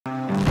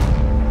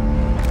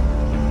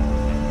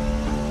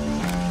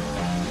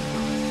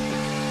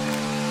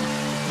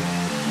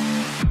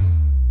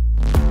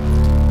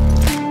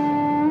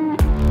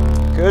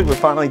we're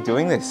finally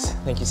doing this.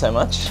 Thank you so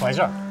much.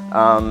 Pleasure.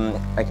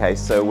 Okay,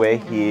 so we're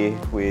here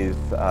with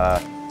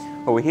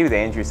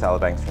Andrew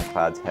Sallabanks from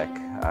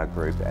CloudTech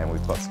Group, and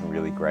we've got some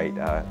really great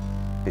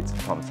bits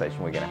of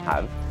conversation we're going to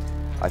have.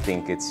 I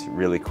think it's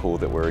really cool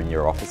that we're in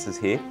your offices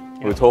here.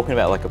 Yeah. We're talking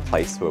about like a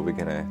place where we're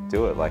going to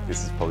do it. Like,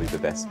 this is probably the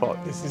best spot.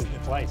 This is the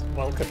place.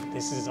 Welcome.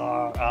 This is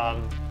our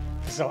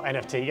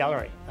NFT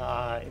gallery.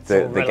 It's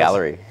the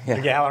gallery. Yeah.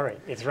 The gallery.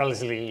 It's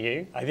relatively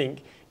new. I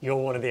think you're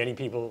one of the only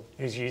people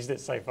who's used it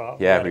so far.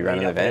 Yeah, we ran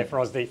an event for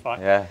us DeFi.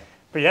 Yeah.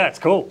 But yeah, it's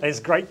cool. It's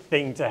a great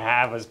thing to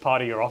have as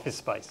part of your office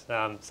space.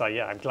 So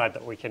yeah, I'm glad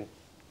that we can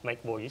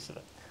make more use of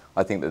it.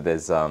 I think that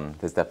there's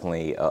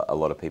definitely a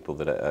lot of people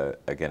that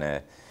are going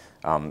to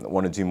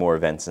want to do more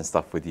events and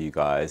stuff with you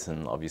guys,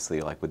 and obviously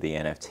like with the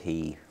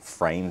NFT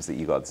frames that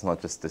you got, it's not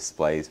just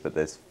displays, but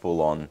there's full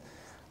on.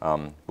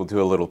 We'll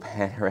do a little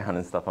pan around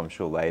and stuff, I'm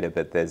sure, later,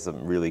 but there's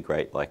some really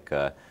great like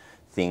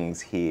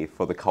things here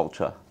for the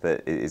culture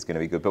that is going to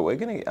be good. But we're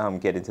going to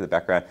get into the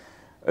background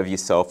of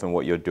yourself and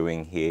what you're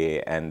doing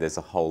here, and there's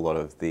a whole lot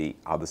of the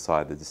other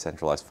side, the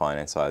decentralized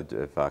finance side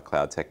of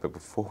CloudTech. But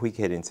before we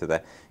get into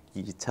that,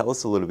 you tell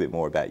us a little bit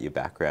more about your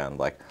background,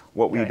 like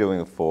what were you doing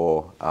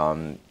before,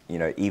 you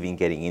know, even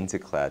getting into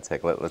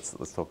CloudTech.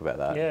 Let's talk about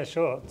that. Yeah,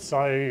 sure.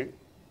 So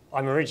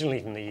I'm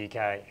originally from the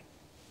UK,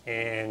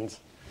 and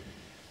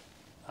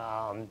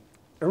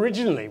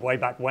originally, way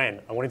back when,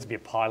 I wanted to be a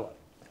pilot.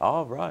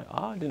 Oh, right.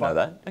 Oh, I didn't know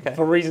that. Okay.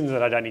 For reasons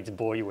that I don't need to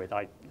bore you with,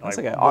 That's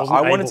okay.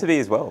 I wanted to be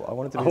as well. I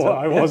wanted to be.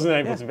 I wasn't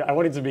able to be. I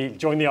wanted to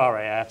join the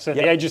RAF. So at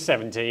the age of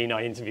 17,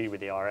 I interviewed with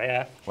the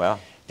RAF. Wow.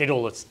 Did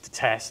all the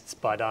tests,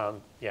 but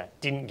yeah,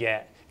 didn't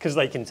get, because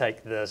they can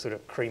take the sort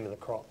of cream of the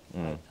crop.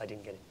 I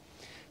didn't get it.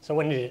 So I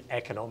went and did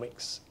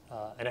economics,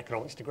 an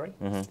economics degree.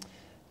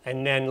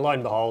 And then lo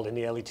and behold, in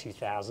the early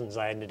 2000s,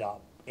 I ended up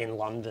in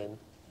London,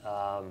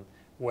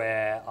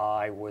 where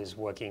I was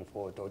working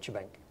for Deutsche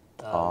Bank.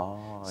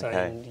 So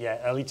in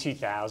early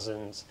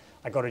 2000s,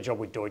 I got a job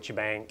with Deutsche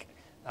Bank,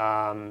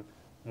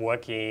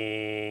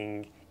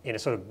 working in a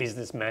sort of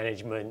business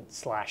management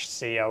 /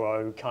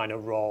 COO kind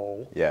of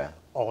role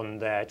on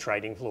their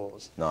trading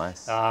floors.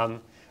 Nice.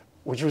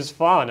 Which was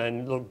fun.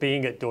 And look,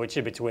 being at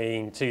Deutsche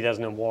between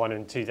 2001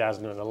 and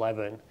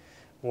 2011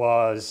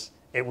 was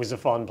a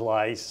fun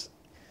place.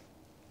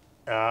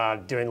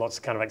 Doing lots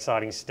of kind of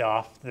exciting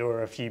stuff. There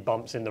were a few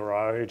bumps in the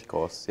road. Of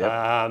course,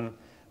 yeah.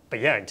 But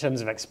yeah, in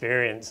terms of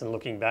experience and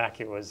looking back,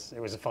 it was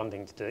a fun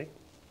thing to do.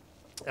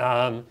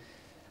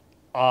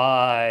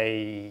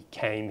 I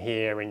came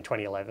here in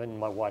 2011.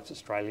 My wife's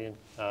Australian,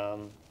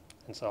 and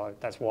so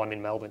that's why I'm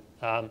in Melbourne.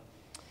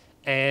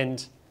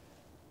 And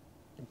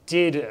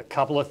did a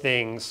couple of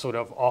things sort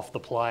of off the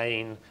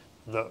plane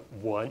that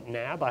weren't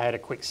NAB. I had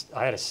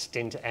a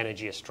stint at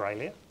Energy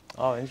Australia.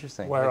 Oh,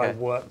 interesting. Where I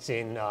worked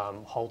in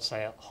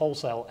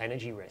wholesale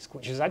energy risk,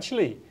 which is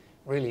actually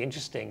really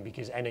interesting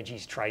because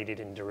energy's traded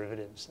in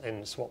derivatives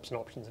and swaps and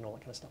options and all that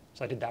kind of stuff.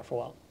 So I did that for a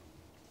while.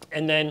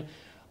 And then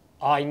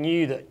I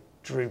knew that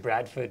Drew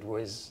Bradford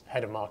was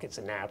head of markets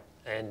at NAB,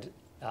 and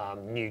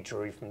knew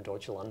Drew from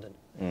Deutsche London.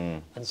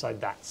 And so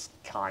that's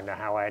kind of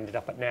how I ended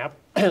up at NAB,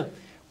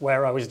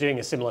 where I was doing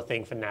a similar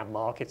thing for NAB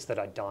markets that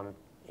I'd done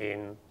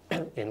in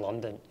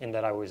London, in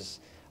that I was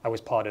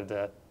part of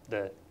the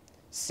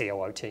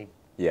COO team.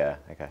 Yeah,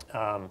 okay.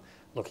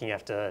 Looking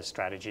after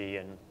strategy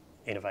and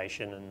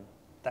innovation and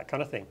that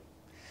kind of thing.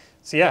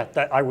 So yeah,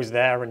 I was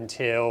there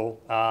until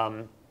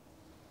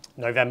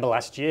November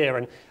last year.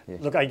 And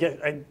look, I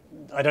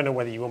don't know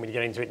whether you want me to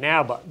get into it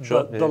now, but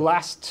the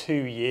last 2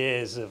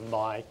 years of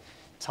my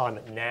time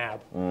at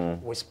NAB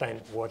was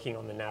spent working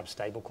on the NAB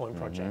stablecoin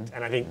project.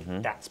 And I think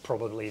that's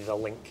probably the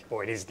link,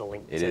 or it is the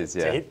link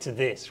to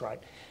this,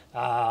 right?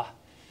 I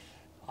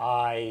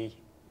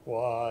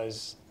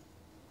was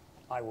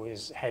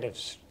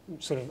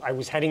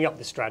heading up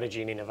the strategy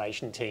and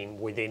innovation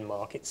team within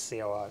Markets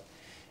COO.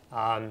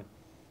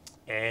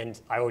 And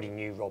I already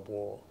knew Rob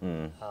Waugh.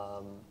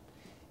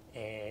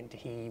 And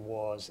he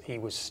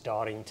was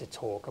starting to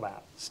talk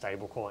about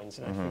stablecoins,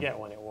 and I forget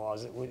when it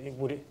was.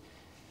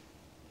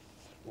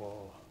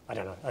 Well, I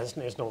don't know.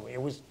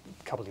 It was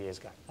a couple of years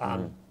ago.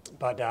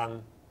 But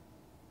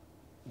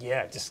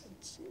yeah, just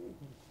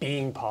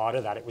being part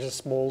of that. It was a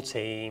small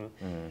team.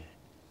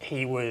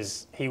 He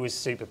was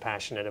super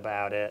passionate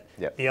about it.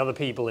 Yep. The other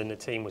people in the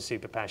team were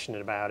super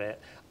passionate about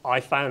it. I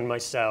found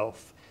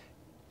myself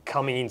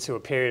coming into a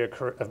period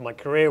of my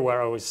career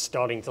where I was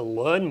starting to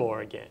learn more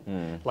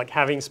again. Like,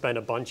 having spent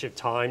a bunch of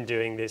time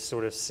doing this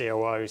sort of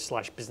COO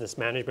 / business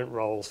management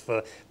roles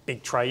for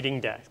big trading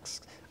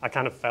desks, I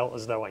kind of felt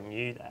as though I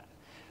knew that.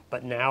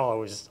 But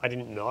now I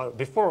didn't know.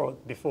 Before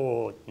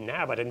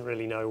NAB, I didn't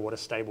really know what a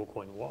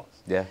stablecoin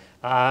was. Yeah.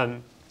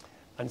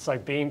 And so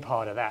being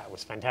part of that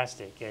was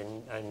fantastic.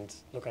 And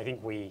look, I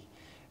think we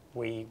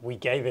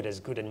gave it as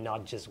good a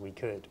nudge as we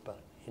could,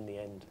 but in the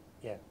end,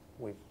 yeah,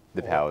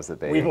 the powers that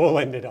be. We've all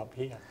ended up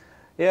here.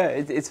 Yeah,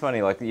 it's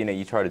funny. Like, you know,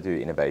 you try to do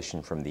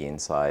innovation from the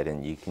inside,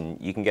 and you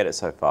can get it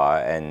so far,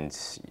 and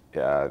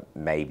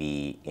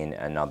maybe in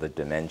another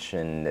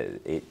dimension,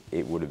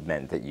 it would have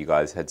meant that you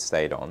guys had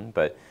stayed on.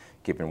 But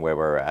given where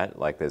we're at,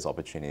 like there's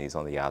opportunities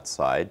on the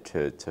outside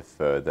to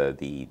further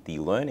the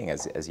learning,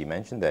 as you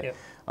mentioned there.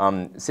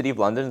 Yep. City of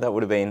London, that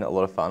would have been a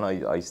lot of fun.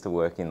 I used to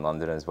work in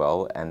London as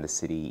well, and the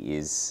city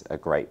is a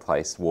great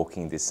place,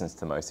 walking distance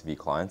to most of your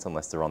clients,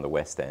 unless they're on the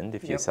West End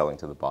if you're selling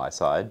to the buy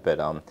side. But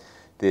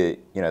the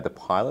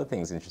pilot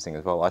thing's interesting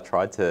as well.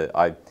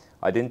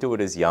 I didn't do it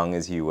as young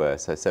as you were,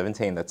 so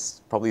 17,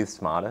 that's probably the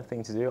smarter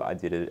thing to do. I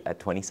did it at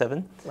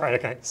 27. Right,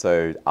 okay.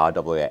 So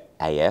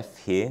RAAF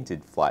here,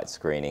 did flight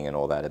screening and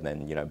all that, and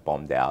then,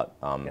 bombed out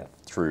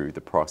through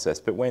the process,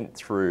 but went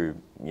through,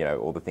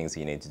 all the things that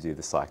you need to do,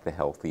 the psych, the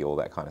healthy, all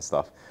that kind of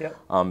stuff. Yep.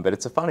 But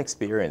it's a fun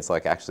experience,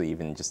 like actually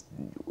even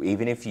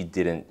if you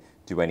didn't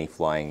do any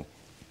flying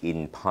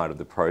in part of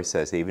the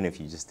process, even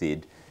if you just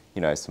did,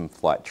 some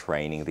flight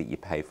training that you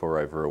pay for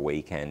over a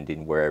weekend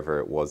in wherever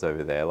it was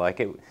over there, like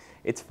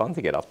it's fun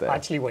to get up there. I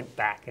actually went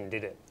back and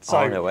did it. So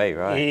oh, no way,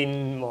 right.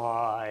 In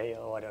my,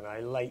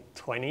 late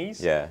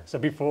 20s. Yeah. So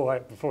before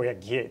we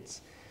had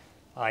kids,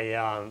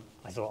 I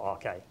thought,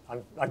 okay,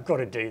 I've got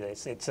to do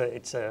this. It's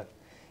a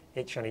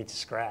itch I need to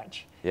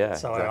scratch. Yeah.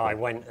 So exactly. I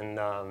went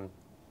and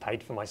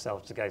paid for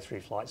myself to go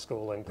through flight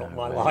school and got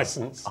my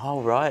license.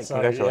 Oh, right.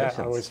 So, Congratulations.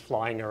 yeah, I was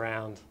flying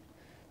around.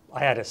 I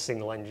had a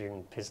single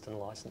engine piston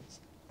license.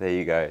 There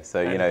you go.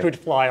 So, and could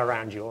fly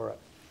around Europe.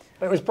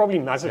 But it was probably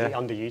massively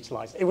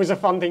underutilized. It was a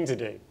fun thing to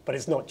do, but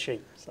it's not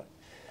cheap. So.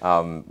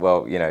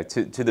 Well,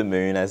 to the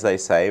moon, as they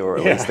say, or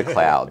at least the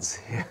clouds,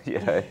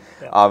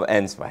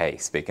 And hey,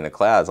 speaking of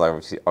clouds,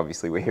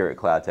 obviously we're here at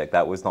CloudTech.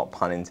 That was not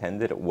pun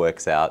intended. It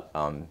works out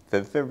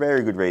for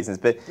very good reasons.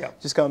 But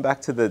just going back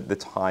to the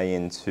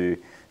tie-in to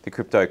the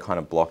crypto kind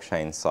of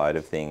blockchain side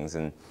of things,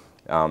 and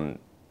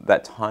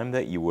that time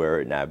that you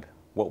were at NAB,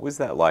 what was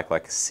that like?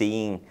 Like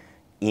seeing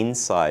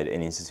inside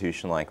an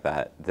institution like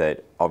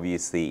that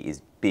obviously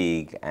is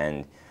big,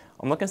 and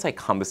I'm not going to say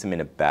cumbersome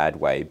in a bad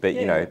way, but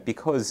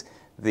because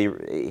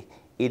it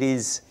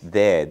is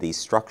there, these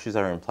structures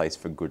are in place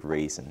for good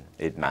reason.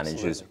 It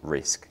manages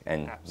risk,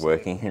 and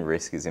working in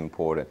risk is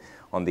important.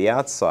 On the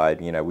outside,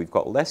 we've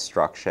got less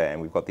structure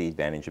and we've got the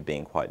advantage of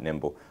being quite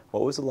nimble.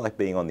 What was it like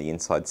being on the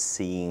inside,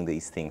 seeing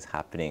these things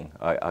happening,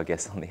 I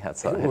guess, on the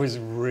outside? It was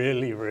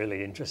really,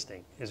 really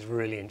interesting. It was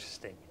really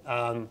interesting.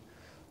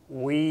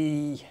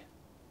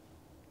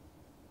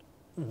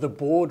 The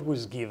board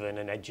was given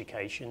an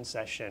education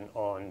session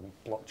on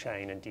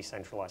blockchain and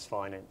decentralized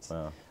finance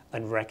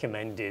and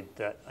recommended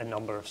that a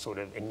number of sort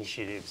of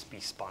initiatives be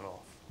spun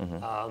off.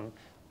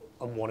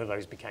 And one of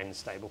those became the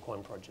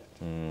stablecoin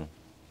project.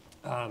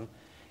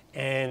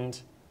 And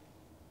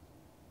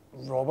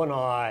Rob and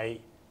I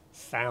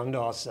found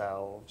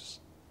ourselves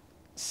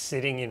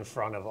sitting in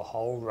front of a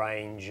whole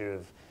range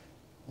of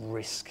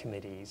risk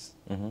committees,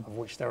 of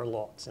which there are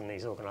lots in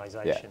these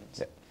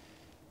organizations,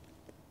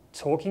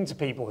 talking to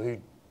people who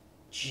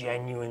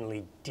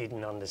genuinely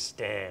didn't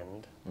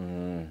understand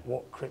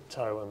what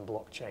crypto and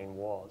blockchain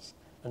was.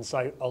 And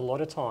so a lot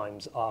of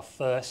times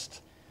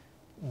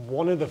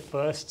one of the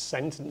first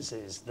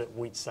sentences that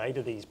we'd say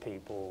to these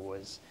people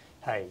was,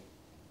 hey,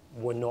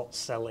 we're not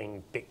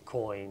selling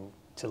Bitcoin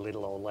to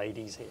little old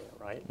ladies here,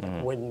 right?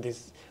 When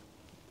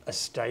a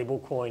stable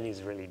coin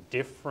is really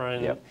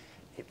different,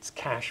 it's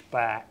cash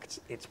backed,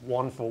 it's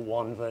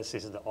 1-for-1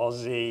 versus the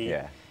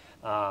Aussie.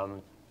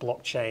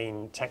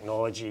 Blockchain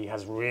technology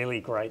has really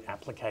great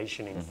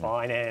application in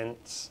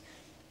finance.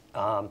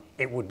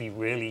 It would be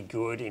really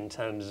good in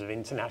terms of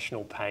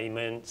international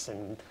payments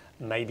and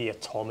maybe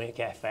atomic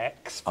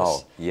FX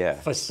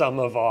for some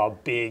of our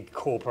big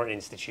corporate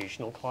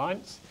institutional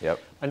clients.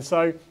 And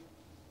so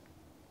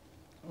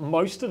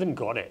most of them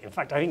got it. In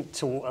fact, I think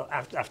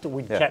after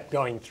we kept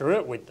going through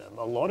it with them,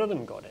 a lot of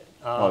them got it.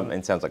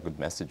 It sounds like good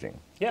messaging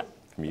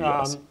from you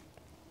guys.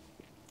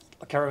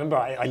 I can't remember,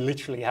 I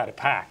literally had a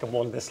pack, and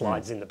one of the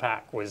slides in the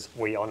pack was,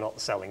 we are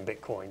not selling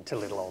Bitcoin to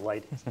little old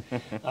ladies.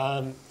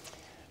 And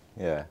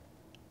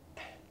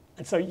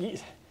so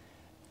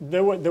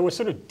there were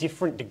sort of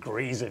different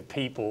degrees of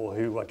people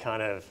who were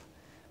kind of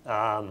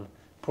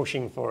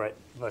pushing for it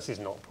versus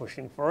not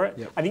pushing for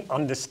it. I think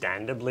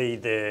understandably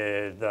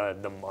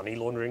the money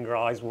laundering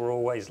guys were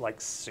always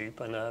like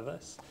super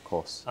nervous. Of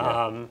course.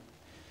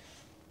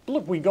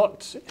 Look, we got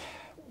to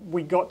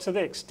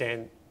the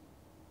extent,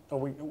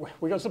 we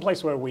got to the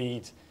place where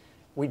we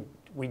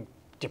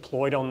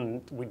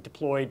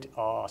deployed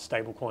our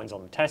stablecoins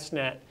on the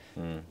testnet.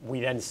 We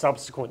then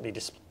subsequently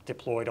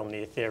deployed on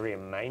the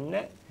Ethereum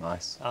mainnet.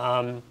 Nice.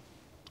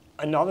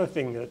 Another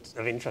thing that's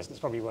of interest that's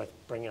probably worth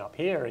bringing up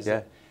here is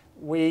that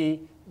we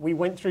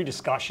went through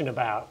discussion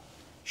about,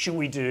 should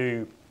we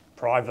do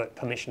private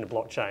permissioned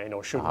blockchain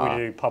or should we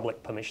do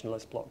public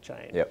permissionless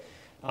blockchain?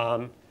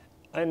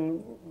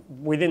 And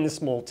within the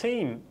small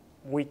team,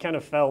 we kind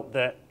of felt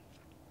that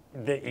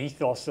the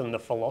ethos and the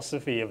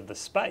philosophy of the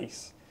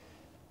space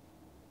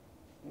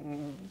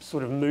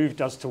sort of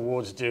moved us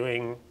towards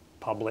doing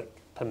public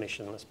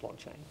permissionless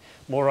blockchain.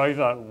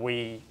 Moreover,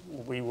 we've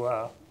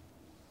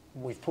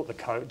put the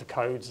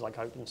code's like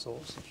open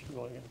source, if you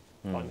want to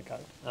find the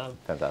code.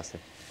 Fantastic.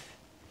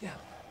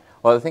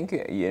 Well, I think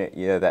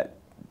that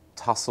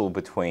tussle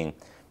between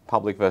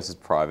public versus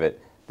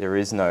private. There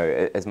is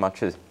no, as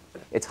much as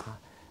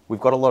we've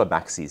got a lot of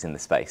maxis in the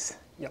space.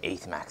 Yep.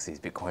 ETH maxis,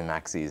 Bitcoin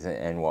maxis,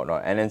 and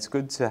whatnot. And it's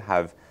good to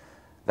have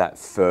that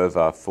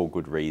fervor for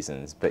good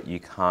reasons, but you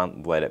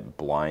can't let it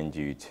blind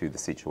you to the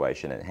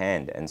situation at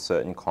hand. And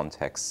certain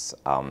contexts,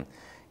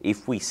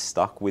 if we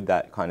stuck with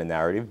that kind of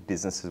narrative,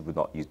 businesses would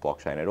not use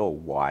blockchain at all.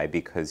 Why?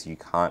 Because you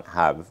can't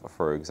have,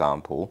 for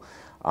example,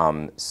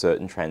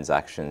 certain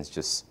transactions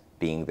just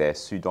being there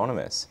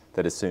pseudonymous,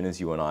 that as soon as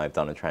you and I have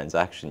done a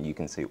transaction, you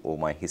can see all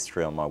my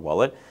history on my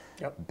wallet.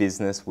 Yep.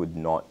 Business would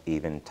not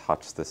even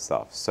touch the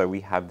stuff. So we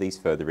have these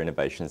further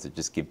innovations that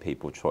just give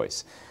people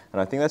choice.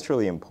 And I think that's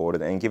really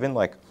important. And given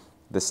like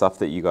the stuff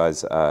that you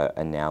guys are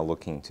now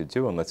looking to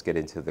do, and let's get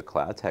into the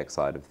CloudTech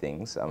side of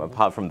things,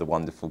 apart from the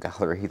wonderful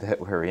gallery that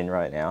we're in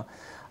right now,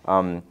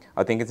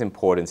 I think it's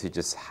important to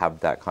just have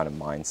that kind of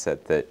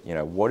mindset that, you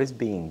know, what is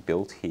being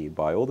built here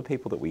by all the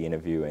people that we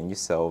interview and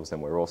yourselves,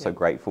 and we're also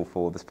grateful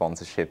for the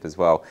sponsorship as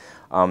well.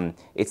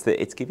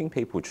 It's giving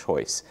people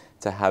choice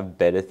to have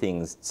better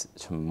things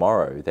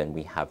tomorrow than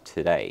we have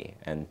today.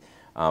 And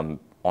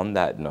on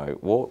that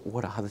note,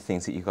 what are the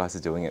things that you guys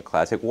are doing at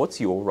CloudTech? What's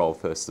your role,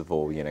 first of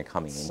all, you know,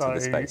 coming into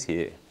the space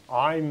here?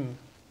 I'm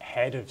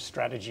head of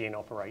strategy and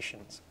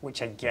operations,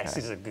 which I guess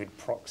is a good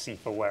proxy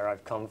for where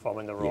I've come from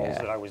and the roles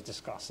that I was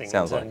discussing.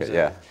 Sounds like it,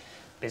 yeah.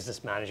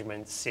 Business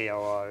management,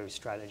 COO,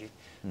 strategy.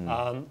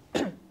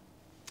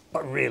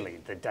 But really,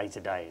 the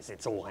day-to-day is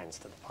it's all hands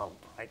to the pump,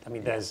 right? I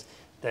mean, there's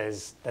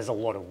a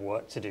lot of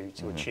work to do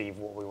to achieve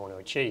what we want to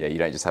achieve. Yeah, you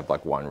don't just have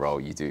like one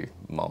role, you do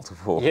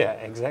multiple. Yeah,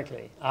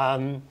 exactly.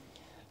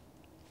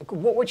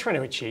 What we're trying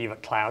to achieve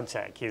at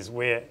CloudTech is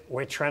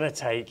we're trying to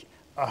take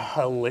a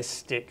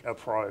holistic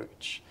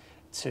approach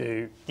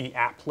to the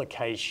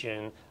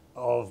application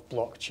of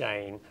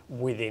blockchain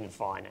within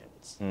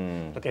finance.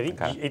 Look, I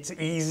think it's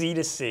easy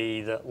to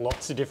see that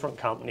lots of different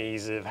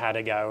companies have had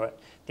a go at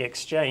the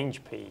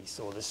exchange piece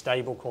or the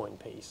stablecoin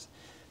piece.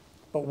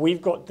 But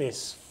we've got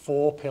this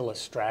 4-pillar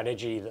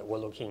strategy that we're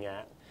looking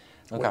at,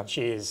 which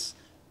is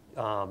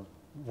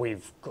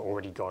we've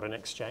already got an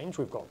exchange.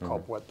 We've got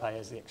Cobweb Pay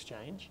as the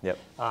exchange. Yep.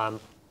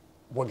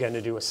 We're going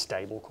to do a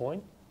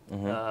stablecoin.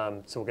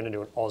 So we're going to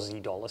do an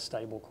Aussie dollar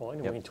stablecoin,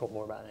 and we can talk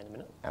more about that in a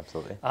minute.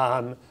 Absolutely.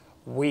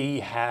 We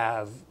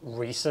have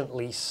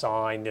recently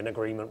signed an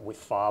agreement with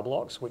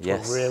Fireblocks, which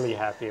we're really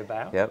happy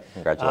about. Yep,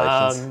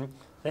 congratulations.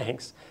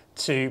 Thanks.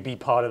 To be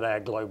part of their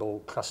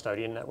global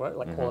custodian network,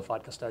 like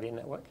qualified custodian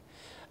network.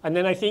 And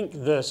then I think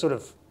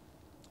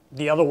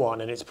the other one,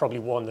 and it's probably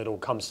one that will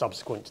come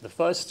subsequent to the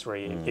first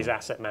three, is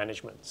asset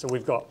management. So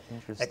we've got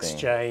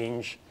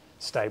exchange,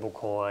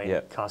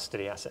 stablecoin,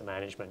 custody, asset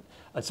management.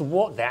 And so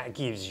what that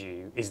gives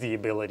you is the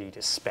ability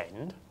to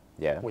spend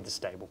with the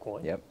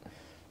stablecoin,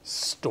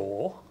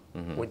 store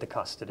with the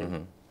custody,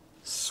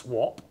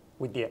 swap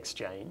with the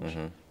exchange,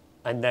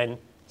 and then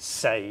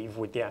save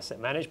with the asset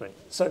management.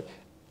 So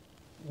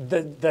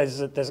there's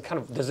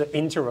an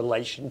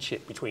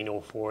interrelationship between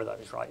all 4 of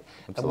those, right?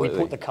 Absolutely. And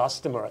we put the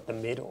customer at the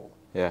middle,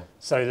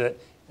 so that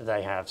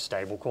they have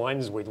stable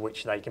coins with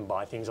which they can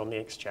buy things on the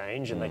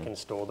exchange, and they can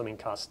store them in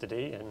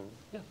custody,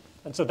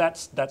 and so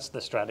that's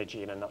the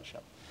strategy in a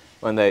nutshell.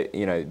 And they,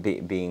 you know,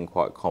 being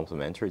quite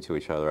complementary to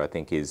each other, I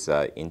think is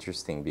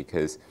interesting,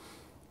 because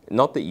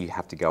not that you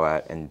have to go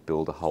out and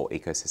build a whole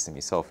ecosystem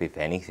yourself. If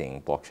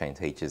anything, blockchain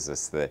teaches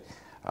us that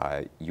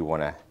you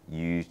want to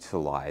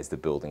utilize the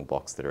building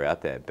blocks that are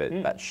out there, but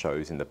that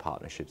shows in the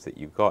partnerships that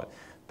you've got.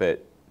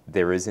 But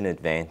there is an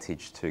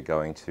advantage to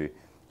going to,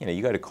 you know,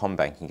 you go to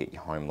CommBank and get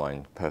your home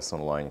loan,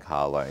 personal loan,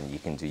 car loan, you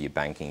can do your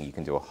banking, you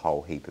can do a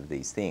whole heap of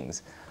these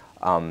things.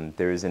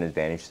 There is an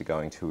advantage to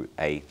going to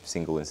a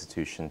single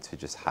institution to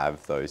just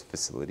have those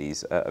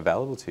facilities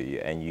available to you,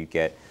 and you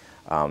get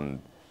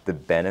the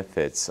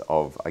benefits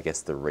of, I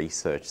guess, the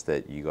research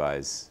that you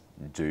guys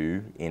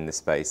do in the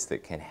space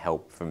that can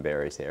help from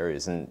various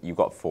areas. And you've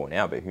got 4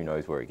 now, but who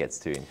knows where it gets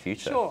to in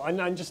future. Sure,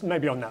 and just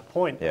maybe on that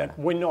point, like,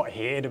 we're not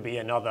here to be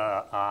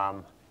another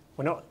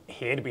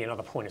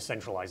point of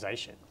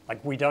centralization.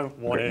 Like, we don't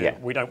want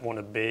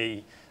to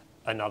be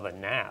another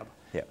NAB.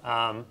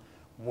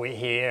 We're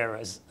here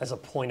as a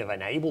point of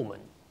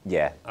enablement.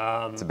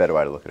 It's a better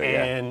way to look at it.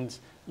 And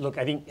look,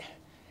 I think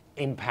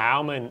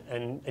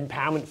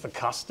empowerment for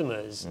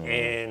customers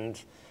and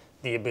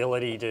the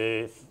ability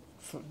to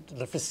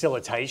the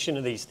facilitation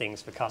of these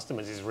things for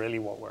customers is really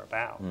what we're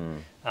about.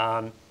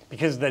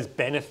 Because there's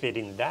benefit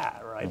in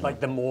that, right? Like,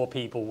 the more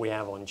people we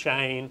have on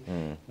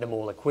chain, the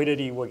more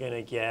liquidity we're going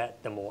to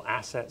get, the more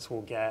assets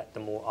we'll get, the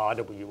more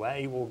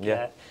RWA we'll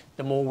get,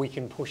 the more we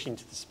can push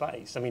into the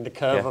space. I mean, the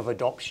curve of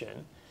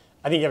adoption,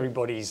 I think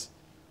everybody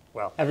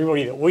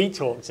that we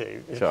talk to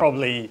is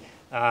probably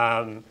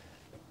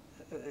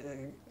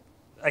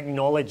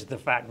acknowledge the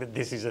fact that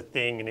this is a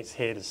thing and it's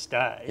here to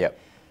stay.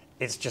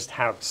 It's just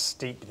how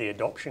steep the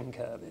adoption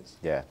curve is.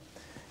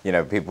 You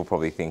know, people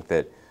probably think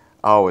that,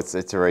 oh, it's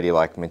already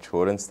like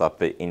matured and stuff,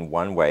 but in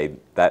one way,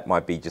 that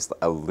might be just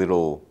a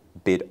little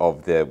bit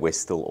of we're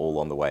still all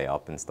on the way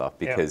up and stuff,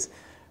 because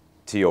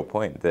to your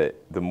point, that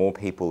the more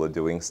people are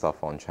doing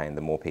stuff on chain,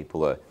 the more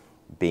people are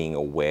being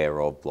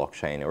aware of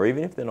blockchain, or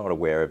even if they're not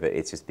aware of it,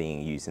 it's just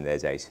being used in their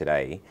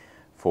day-to-day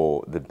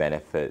for the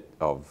benefit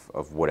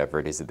of whatever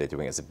it is that they're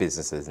doing as a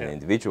business, as an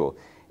individual.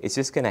 It's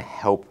just going to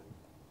help,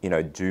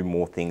 do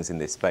more things in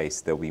this space.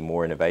 There'll be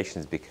more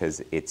innovations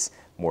because it's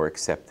more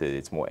accepted,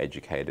 it's more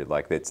educated.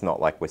 Like, it's not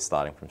like we're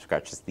starting from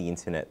scratch. It's the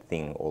internet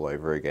thing all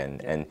over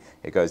again. And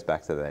it goes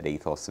back to that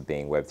ethos of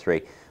being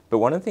Web3. But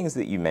one of the things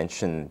that you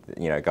mentioned,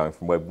 going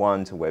from Web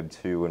 1 to Web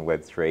 2 and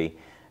Web 3,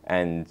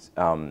 and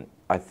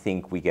I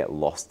think we get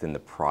lost in the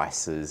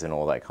prices and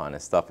all that kind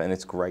of stuff. And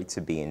it's great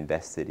to be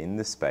invested in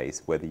the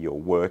space, whether you're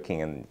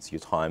working and it's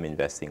your time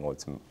investing or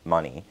it's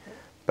money.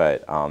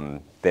 But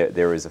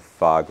there is a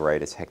far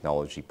greater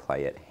technology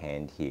play at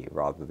hand here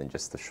rather than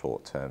just the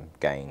short-term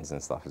gains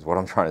and stuff is what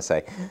I'm trying to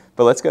say.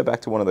 But let's go back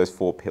to one of those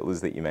 4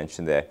 pillars that you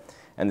mentioned there,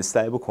 and the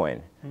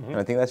stablecoin. And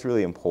I think that's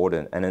really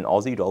important, and an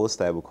Aussie dollar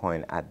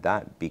stablecoin at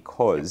that,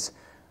 because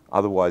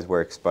otherwise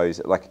we're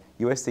exposed, like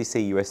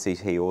USDC,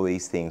 USDT, all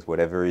these things,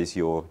 whatever is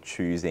your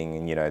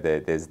choosing, and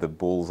there's the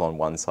bulls on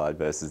one side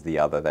versus the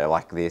other. They're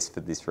like this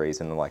for this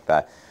reason and like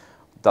that.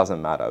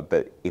 Doesn't matter,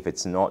 but if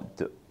it's not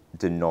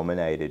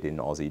denominated in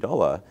Aussie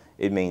dollar,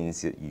 it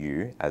means that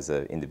you as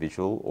an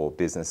individual or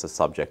business are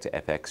subject to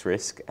FX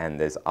risk, and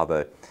it's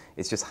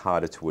just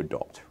harder to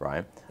adopt,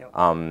 right? Yep.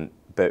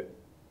 But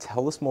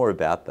tell us more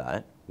about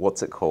that.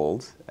 What's it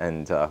called,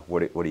 and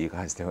what are you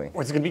guys doing?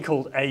 Well, it's going to be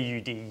called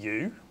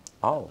AUDU.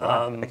 Oh,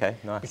 right. Okay,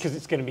 nice. Because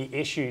it's going to be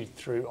issued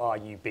through our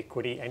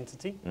Ubiquity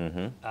entity.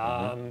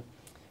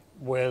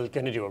 We're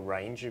going to do a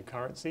range of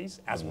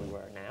currencies, as we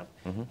were now.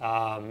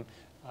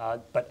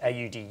 But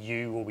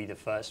AUDU will be the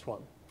first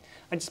one.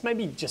 And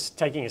just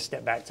taking a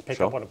step back to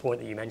pick up on a point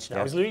that you mentioned.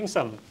 I was looking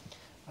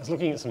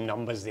at some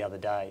numbers the other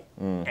day,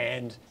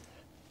 and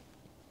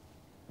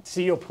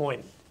to your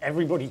point,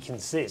 everybody can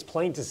see, it's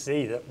plain to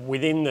see that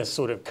within the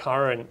sort of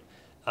current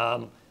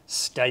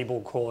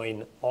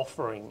stablecoin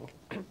offering,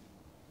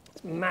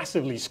 it's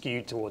massively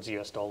skewed towards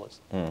US dollars.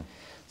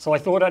 So I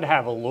thought I'd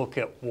have a look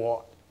at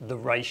what the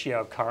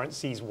ratio of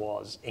currencies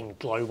was in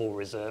global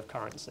reserve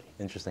currency.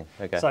 Interesting.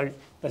 Okay. So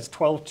there's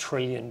 $12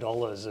 trillion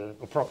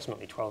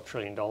approximately $12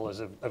 trillion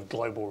of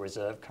global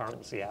reserve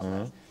currency out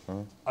there.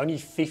 Only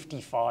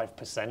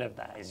 55% of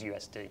that is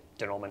USD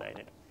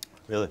denominated.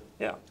 Really?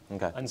 Yeah.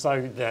 Okay. And so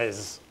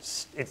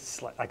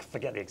it's like, I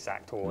forget the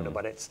exact order,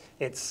 but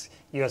it's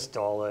US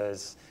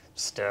dollars,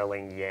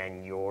 sterling,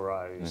 yen,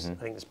 euros. I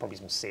think there's probably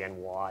some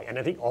CNY, and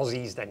I think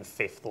Aussie's then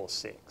 5th or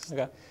 6th.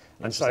 Okay.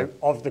 And so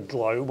of the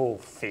global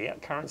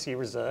fiat currency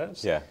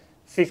reserves,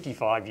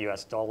 55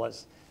 US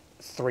dollars,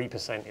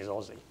 3% is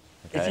Aussie.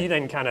 Okay. If you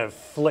then kind of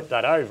flip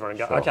that over and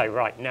go, okay,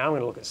 right, now I'm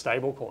going to look at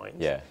stable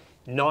coins.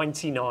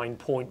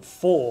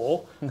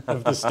 99.4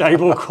 of the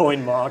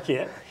stablecoin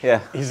market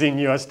is in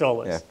US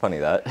dollars. Yeah, funny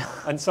that.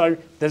 And so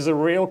there's a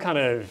real kind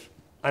of,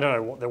 I don't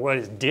know what the word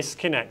is,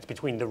 disconnect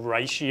between the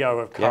ratio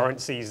of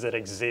currencies that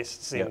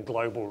exists in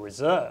global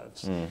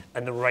reserves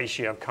and the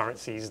ratio of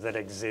currencies that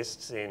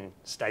exists in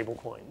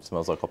stablecoins.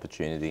 Smells like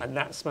opportunity. And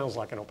that smells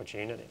like an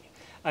opportunity.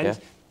 And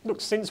look,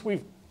 since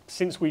we've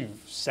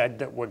said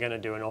that we're going to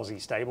do an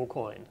Aussie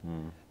stablecoin,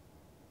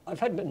 I've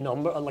had a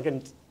number,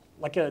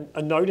 like a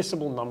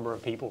noticeable number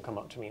of people come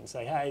up to me and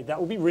say, hey, that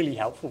would be really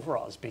helpful for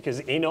us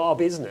because in our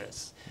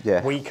business,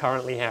 we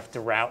currently have to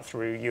route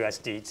through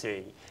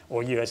USDT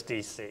or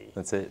USDC.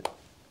 That's it.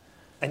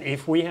 And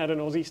if we had an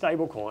Aussie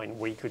stablecoin,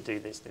 we could do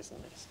this, this,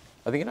 and this.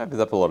 I think it opens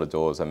up a lot of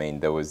doors. I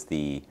mean, there was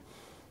the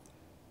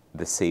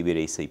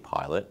CBDC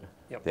pilot,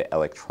 the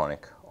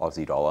electronic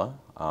Aussie dollar.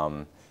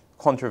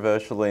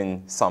 Controversial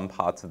in some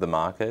parts of the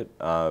market.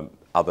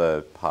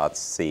 Other parts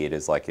see it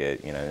as like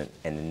an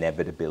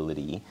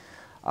inevitability.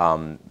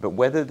 But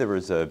whether the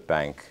Reserve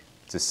Bank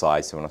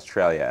decides to, in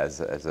Australia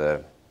as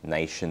a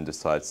nation,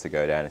 decides to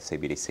go down a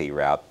CBDC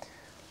route,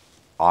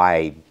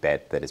 I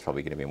bet that it's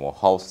probably going to be more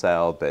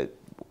wholesale, but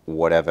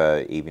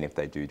whatever, even if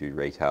they do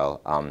retail,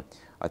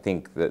 I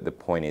think that the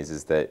point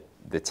is that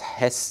the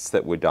tests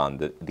that were done,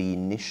 the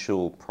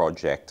initial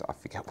project, I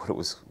forget what it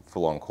was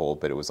full on called,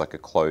 but it was like a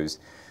closed,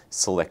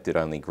 selected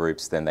only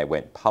groups. Then they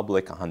went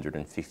public,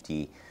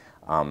 150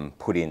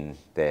 put in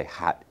their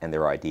hat and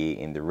their idea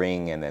in the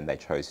ring, and then they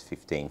chose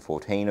 15,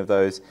 14 of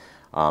those.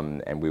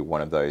 And we were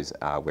one of those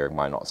wearing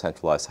my not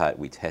centralized hat.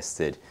 We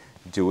tested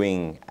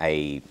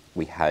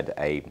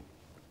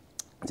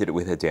did it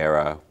with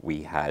Hedera.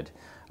 We had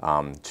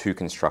 2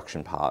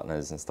 construction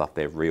partners and stuff.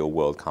 They're real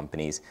world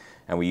companies.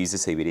 And we use the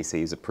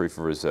CBDC as a proof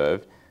of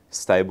reserve,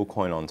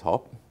 stablecoin on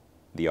top.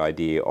 The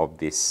idea of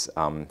this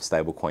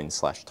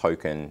stablecoin /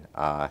 token,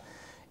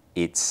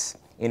 it's,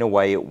 in a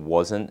way, it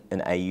wasn't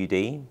an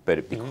AUD,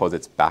 but because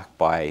it's backed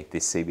by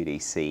this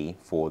CBDC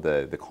for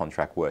the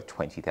contract worth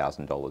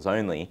 $20,000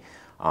 only,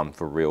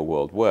 for real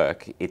world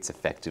work, it's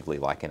effectively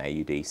like an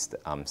AUD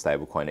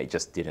stablecoin. It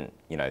just didn't,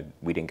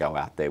 we didn't go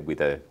out there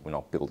with we're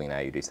not building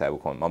an AUD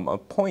stablecoin. My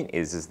point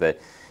is that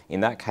in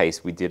that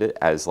case, we did it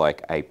as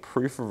like a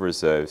proof of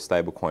reserve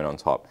stablecoin on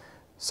top.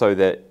 So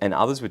that, and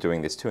others were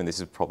doing this too, and this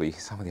is probably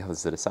some of the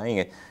others that are saying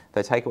it,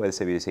 they take away the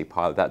CBDC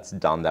pilot, that's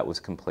done, that was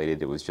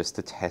completed, it was just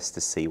a test to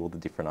see all the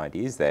different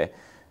ideas there.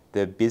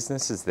 The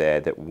businesses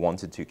there that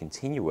wanted to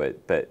continue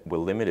it, but were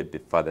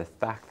limited by the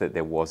fact that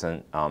there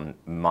wasn't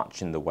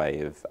much in the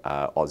way of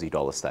Aussie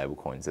dollar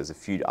stablecoins. There's a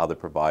few other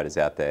providers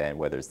out there, and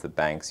whether it's the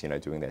banks, you know,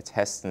 doing their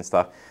tests and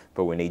stuff,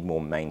 but we need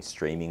more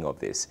mainstreaming of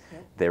this.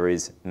 Yep. There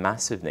is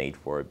massive need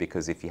for it,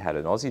 because if you had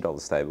an Aussie dollar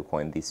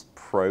stablecoin, this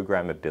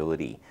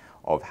programmability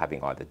of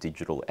having either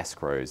digital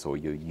escrows, or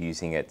you're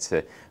using it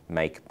to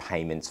make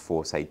payments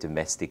for, say,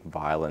 domestic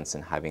violence,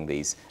 and having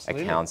these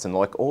accounts, and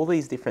like all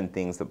these different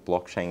things that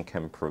blockchain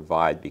can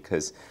provide,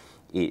 because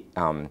it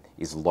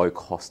is low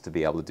cost to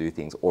be able to do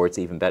things, or it's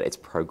even better, it's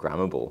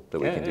programmable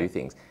that we can do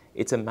things.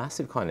 It's a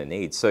massive kind of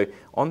need. So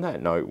on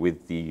that note,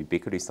 with the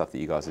Ubiquity stuff that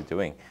you guys are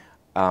doing,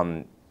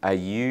 are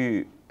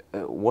you,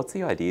 what's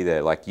the idea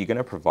there? Like, you're going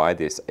to provide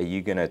this. Are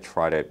you going to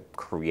try to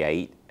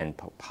create and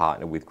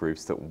partner with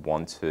groups that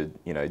want to,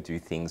 you know, do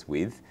things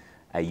with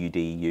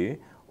AUDU,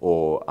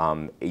 or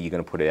are you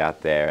going to put it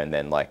out there and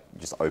then like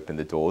just open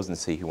the doors and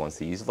see who wants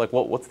to use it? Like,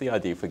 what's the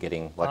idea for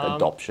getting like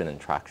adoption and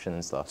traction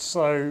and stuff?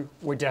 So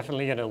we're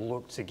definitely going to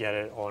look to get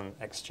it on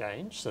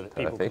exchange so that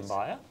people can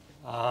buy it.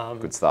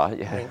 Good start,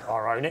 yeah. I think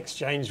our own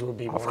exchange will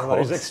be one of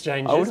those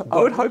exchanges.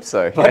 I would hope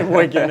so. But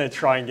we're going to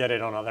try and get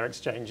it on other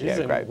exchanges,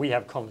 and great. we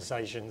have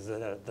conversations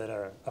that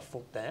are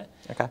afoot there.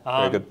 Okay,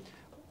 very good.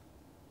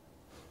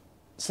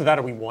 So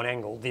that'll be one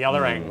angle. The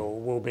other angle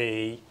will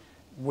be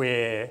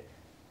where,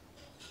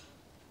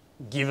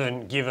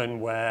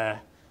 given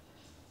where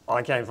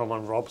I came from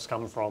and Rob's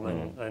come from,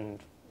 and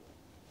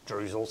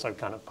Drew's also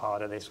kind of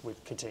part of this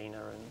with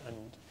Katina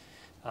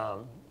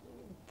and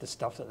the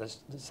stuff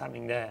that's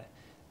happening there.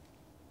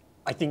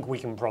 I think we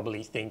can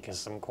probably think of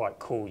some quite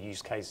cool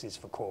use cases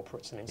for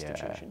corporates and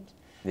institutions.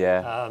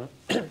 Yeah.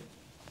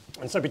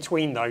 And so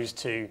between those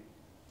two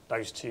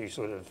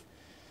sort of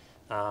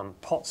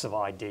pots of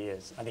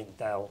ideas, I think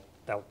they'll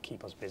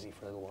keep us busy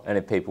for a little while. And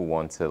if people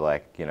want to,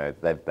 like, you know,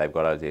 they've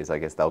got ideas, I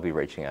guess they'll be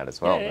reaching out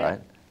as well,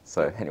 right?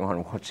 So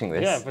anyone watching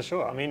this? Yeah, for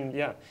sure. I mean,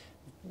 yeah.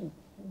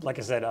 Like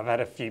I said, I've had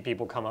a few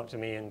people come up to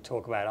me and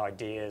talk about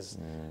ideas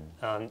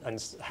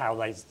and how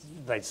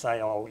they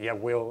say, oh, yeah,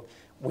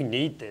 we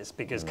need this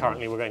because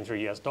currently we're going through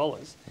US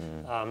dollars.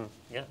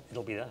 Yeah,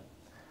 it'll be there.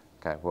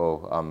 Okay,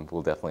 well,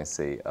 we'll definitely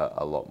see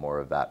a lot more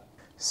of that.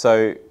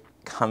 So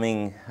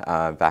coming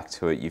back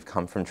to it, you've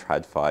come from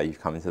TradFi,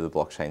 you've come into the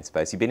blockchain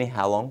space. You've been here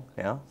how long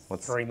now?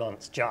 3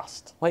 months,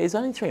 just. Wait, it's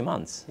only 3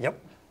 months? Yep.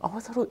 Oh, I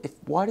thought,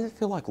 why does it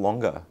feel like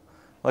longer?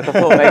 Like, I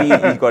thought maybe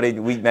you got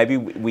in, maybe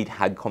we'd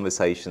had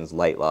conversations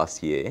late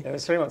last year. It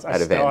was 3 months.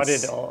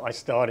 I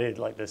started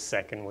like the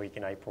second week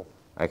in April.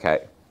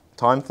 Okay.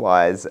 Time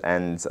flies,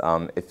 and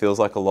it feels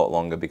like a lot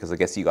longer because I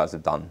guess you guys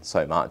have done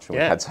so much and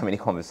we've had so many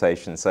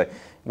conversations. So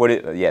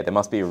there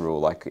must be a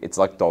rule, like it's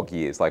like dog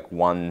years, like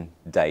 1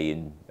 day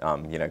in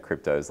you know,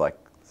 crypto is like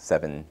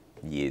 7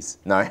 years.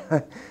 No,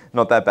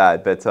 not that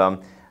bad, but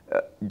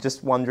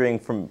just wondering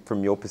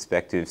from your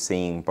perspective,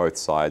 seeing both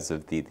sides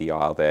of the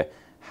aisle there,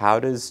 how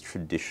does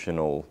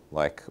traditional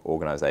like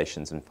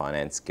organizations and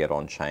finance get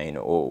on chain,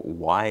 or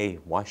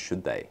why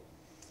should they?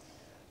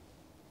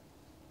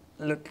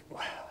 Look,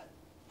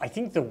 I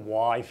think the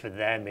why for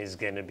them is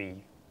going to be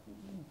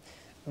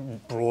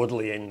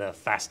broadly in the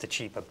faster,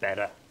 cheaper,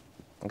 better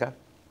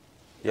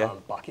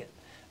bucket.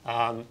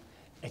 I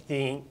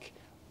think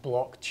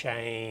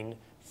blockchain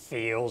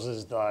feels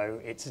as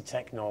though it's a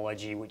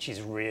technology which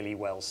is really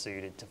well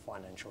suited to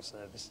financial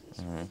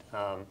services.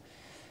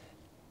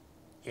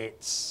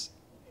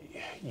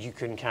 You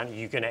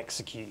can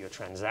execute your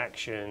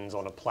transactions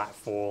on a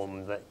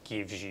platform that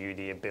gives you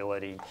the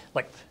ability,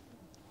 like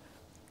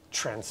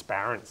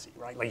transparency,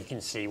 right? Like you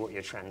can see what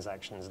your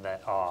transactions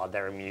that are,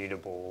 they're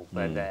immutable,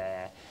 they're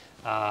there.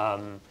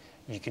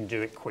 You can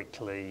do it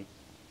quickly.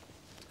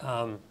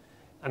 I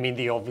mean,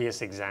 the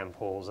obvious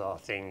examples are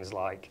things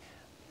like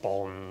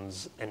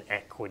bonds and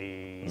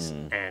equities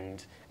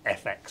and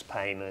FX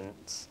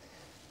payments.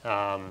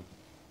 I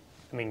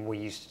mean, we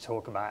used to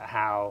talk about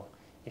how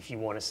if you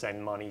want to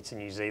send money to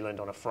New Zealand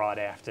on a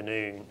Friday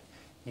afternoon,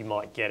 you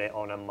might get it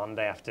on a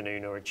Monday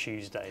afternoon or a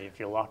Tuesday if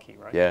you're lucky,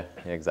 right? Yeah,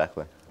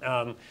 exactly.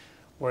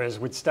 Whereas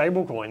with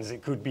stablecoins,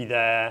 it could be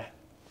there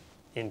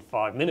in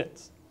 5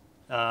 minutes.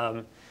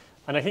 And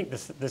I think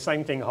the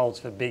same thing holds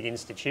for big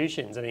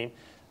institutions. I mean,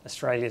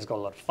 Australia's got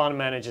a lot of fund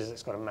managers,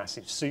 it's got a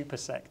massive super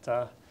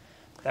sector.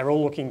 They're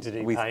all looking to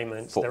do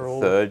payments. They're all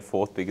third,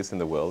 fourth biggest in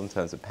the world in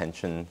terms of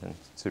pension and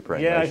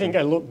superannuation. Yeah, I think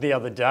I looked the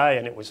other day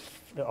and it was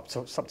up to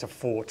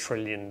 $4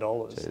 trillion.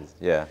 Jeez.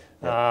 Yeah.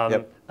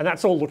 And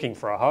that's all looking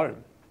for a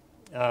home.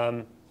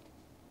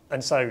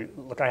 And so,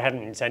 look, I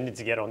hadn't intended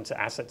to get onto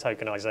asset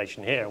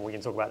tokenization here, and we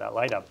can talk about that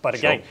later. But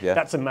again,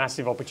 that's a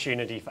massive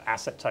opportunity for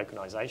asset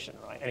tokenization,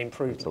 right? And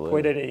improved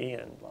liquidity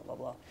and blah, blah,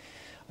 blah.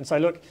 And so,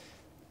 look,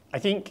 I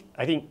think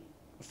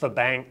for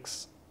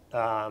banks,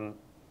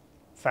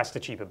 faster,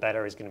 cheaper,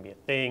 better is going to be a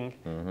thing.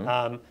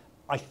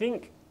 I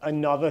think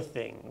another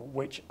thing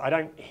which I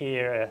don't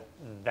hear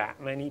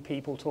that many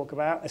people talk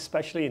about,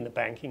 especially in the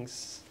banking,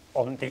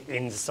 on the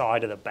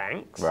inside of the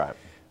banks. Right.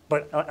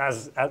 But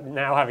as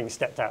now having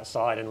stepped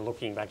outside and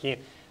looking back in,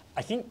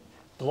 I think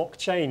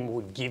blockchain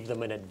would give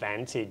them an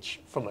advantage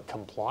from a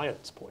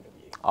compliance point of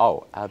view.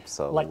 Oh,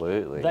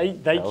 absolutely.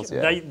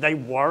 They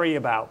worry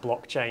about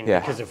blockchain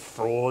because of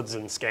frauds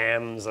and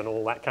scams and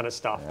all that kind of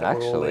stuff.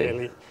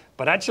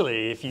 But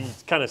actually, if you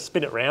kind of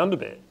spin it around a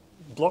bit,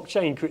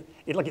 blockchain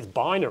it's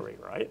binary,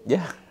 right?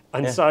 Yeah.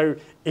 And so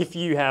if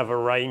you have a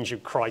range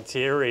of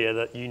criteria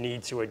that you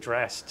need to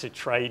address to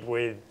trade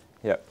with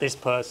this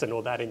person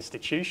or that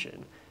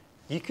institution,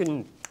 you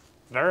can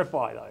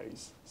verify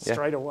those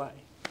straight away.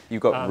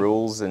 You've got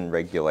rules and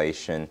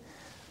regulation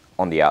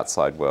on the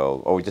outside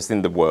world, or just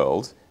in the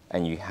world,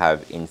 and you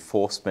have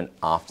enforcement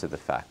after the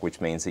fact, which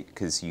means that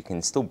because you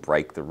can still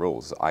break the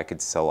rules. I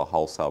could sell a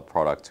wholesale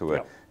product to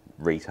a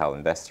retail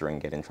investor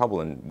and get in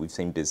trouble, and we've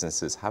seen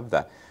businesses have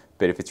that.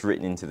 But if it's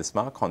written into the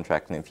smart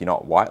contract, and if you're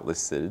not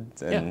whitelisted,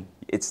 then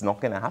it's not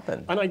going to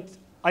happen. And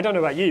I don't know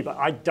about you, but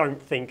I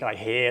don't think I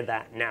hear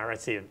that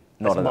narrative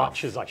as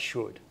much as I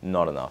should.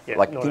 Not enough.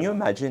 Yeah, can you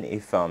imagine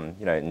if,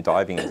 in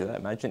diving into that,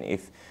 imagine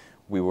if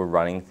we were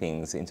running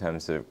things in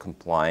terms of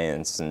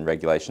compliance and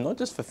regulation, not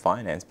just for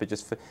finance, but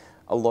just for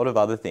a lot of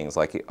other things.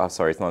 Like, it's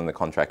not in the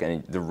contract,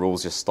 and the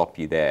rules just stop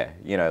you there.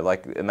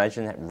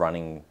 Imagine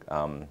running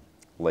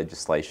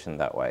legislation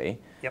that way.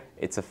 Yep.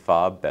 It's a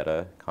far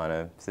better kind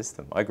of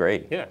system. I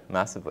agree. Yeah.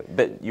 Massively.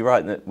 But you're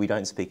right, that we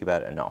don't speak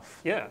about it enough.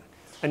 Yeah.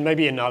 And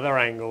maybe another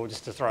angle,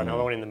 just to throw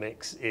another one in the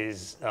mix,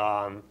 is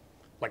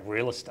like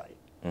real estate.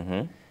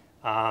 Mm-hmm.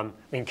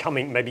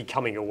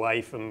 Coming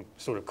away from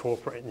sort of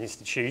corporate and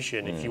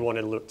institution, if you want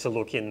to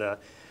look in the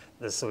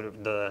sort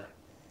of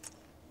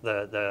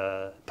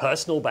the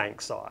personal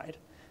bank side,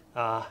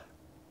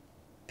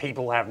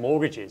 people have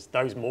mortgages.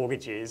 Those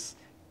mortgages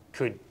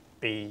could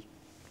be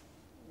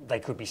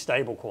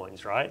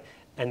stablecoins, right?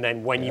 And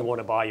then when you want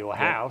to buy your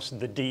house,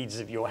 the deeds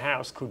of your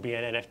house could be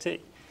an NFT.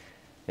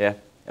 Yeah.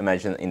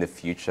 Imagine in the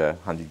future,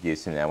 100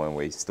 years from now, when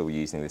we're still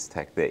using this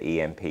tech,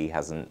 the EMP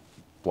hasn't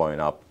blown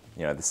up.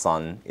 The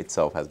sun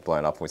itself has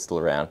blown up and we're still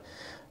around.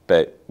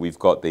 But we've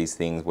got these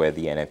things where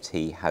the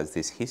NFT has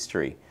this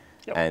history.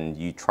 Yep. And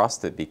you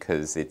trust it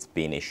because it's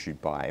been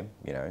issued by,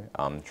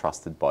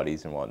 trusted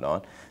bodies and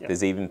whatnot. Yep.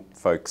 There's even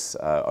folks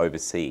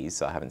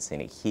overseas, I haven't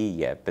seen it here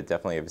yet, but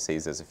definitely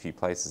overseas there's a few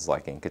places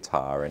like in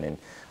Qatar and in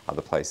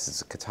other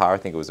places. Qatar, I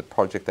think it was a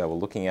project they were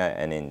looking at,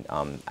 and in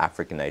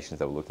African nations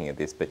they were looking at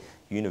this, but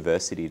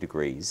university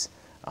degrees,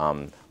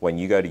 when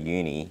you go to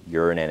uni,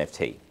 you're an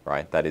NFT,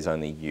 right? That is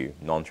only you,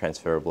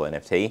 non-transferable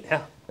NFT,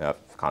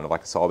 kind of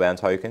like a soulbound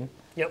token.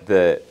 Yep.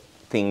 The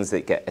things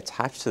that get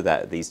attached to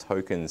that, these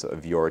tokens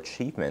of your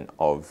achievement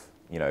of,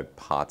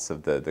 parts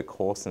of the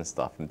course and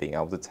stuff, and being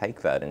able to take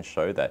that and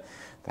show that,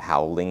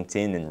 how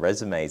LinkedIn and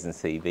resumes and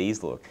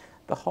CVs look.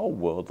 The whole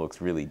world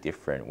looks really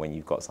different when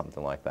you've got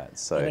something like that.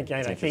 So and again,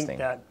 it's I interesting. think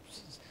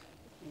that's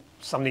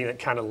something that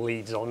kind of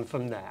leads on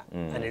from that,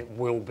 and it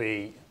will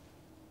be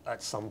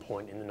at some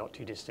point in the not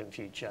too distant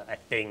future, a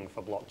thing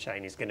for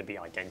blockchain is going to be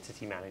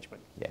identity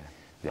management.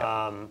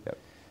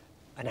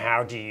 And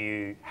how do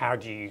you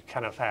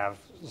kind of have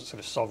sort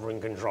of sovereign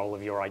control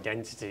of your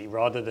identity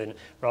rather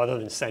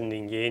than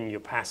sending in your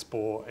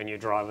passport and your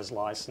driver's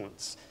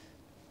license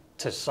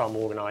to some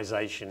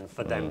organization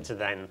for them to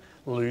then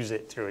lose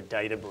it through a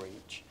data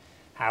breach?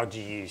 How do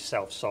you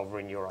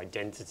self-sovereign your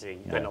identity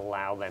and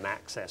allow them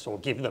access, or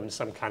give them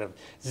some kind of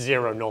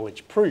zero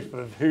knowledge proof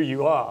of who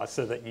you are,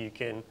 so that you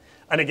can?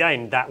 And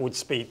again, that would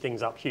speed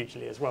things up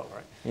hugely as well,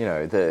 right?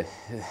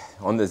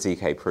 On the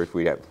ZK proof,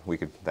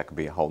 that could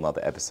be a whole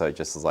nother episode,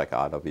 just as like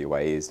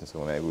RWA is, and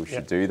so maybe we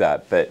should do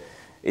that. But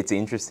it's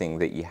interesting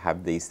that you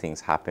have these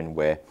things happen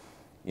where,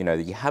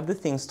 you have the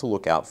things to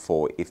look out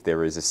for if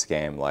there is a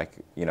scam. Like,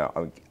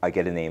 I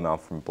get an email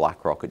from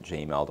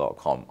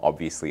blackrock@gmail.com.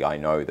 Obviously, I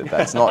know that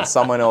that's not.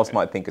 Someone else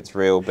might think it's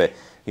real, but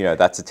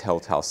that's a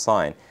telltale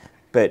sign.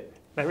 But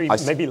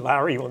Maybe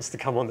Larry wants to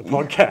come on the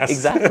podcast.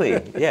 Exactly.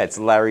 Yeah, it's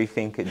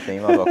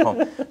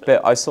larryfink@gmail.com.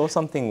 But I saw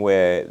something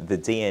where the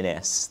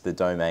DNS, the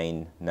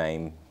domain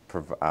name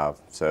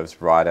service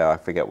provider, I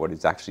forget what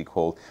it's actually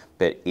called,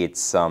 but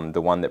it's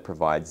the one that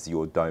provides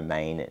your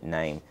domain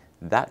name,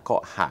 that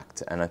got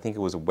hacked. And I think it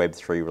was a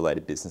Web3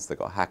 related business that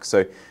got hacked.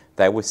 So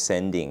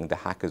the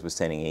hackers were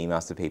sending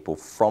emails to people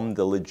from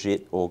the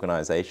legit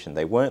organization.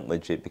 They weren't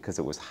legit because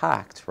it was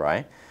hacked,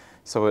 right?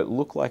 So it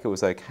looked like it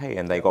was okay,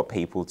 and they got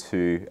people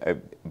to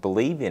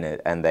believe in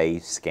it, and they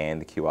scanned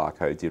the QR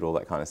code, did all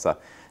that kind of stuff.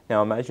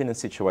 Now imagine a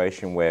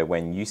situation where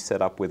when you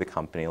set up with a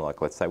company,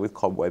 like let's say with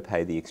Cobweb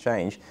Pay, the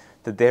exchange,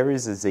 that there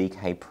is a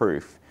ZK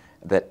proof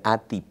that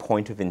at the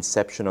point of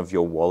inception of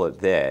your wallet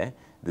there,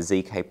 the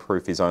ZK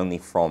proof is only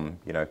from,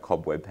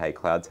 Cobweb Pay,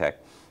 CloudTech.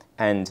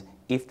 And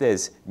if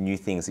there's new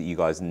things that you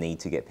guys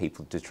need to get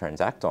people to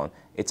transact on,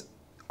 it's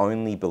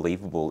only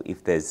believable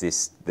if there's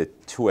the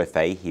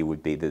 2FA here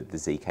would be the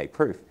ZK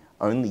proof.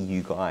 Only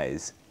you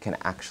guys can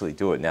actually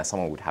do it. Now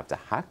someone would have to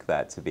hack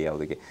that to be able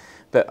to get,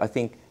 but I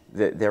think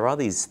there are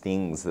these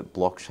things that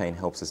blockchain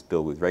helps us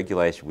build with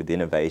regulation, with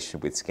innovation,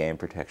 with scam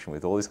protection,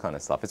 with all this kind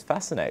of stuff. It's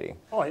fascinating.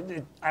 Oh,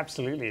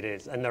 absolutely it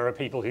is. And there are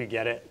people who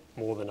get it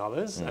more than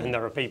others, and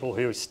there are people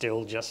who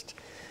still just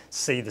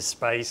see the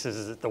space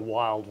as the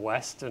Wild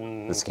West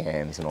and the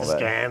scams and all the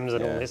that. Scams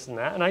and all this and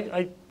that.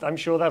 And I'm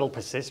sure that'll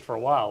persist for a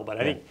while, but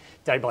I think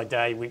day by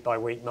day, week by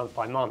week, month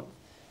by month,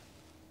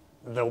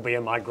 there'll be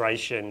a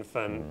migration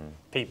from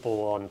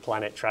people on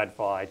Planet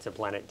TradFi to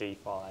Planet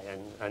DeFi,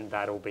 and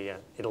it'll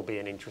be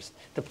an interest.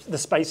 The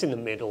space in the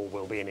middle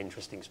will be an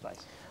interesting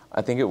space.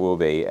 I think it will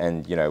be,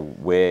 and you know,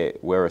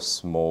 we're a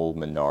small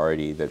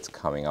minority that's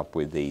coming up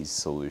with these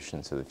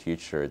solutions for the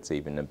future. It's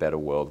even a better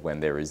world when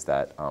there is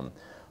that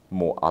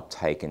more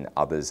uptake and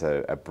others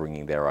are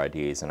bringing their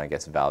ideas and I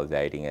guess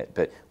validating it.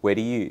 But where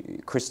do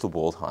you, crystal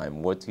ball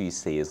time, what do you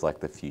see as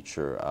like the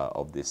future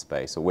of this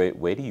space, or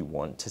where do you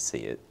want to see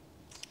it?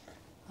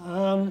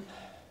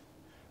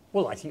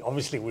 Well, I think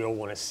obviously we all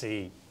want to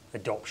see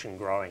adoption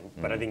growing,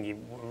 but I think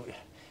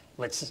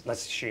let's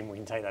assume we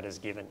can take that as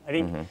given. I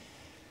think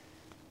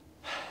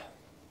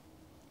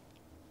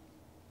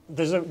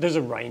there's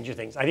a range of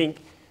things. I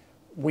think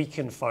we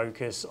can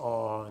focus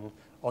on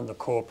the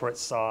corporate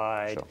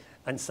side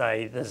and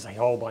say there's a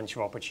whole bunch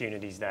of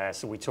opportunities there.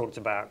 So we talked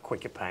about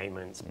quicker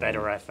payments,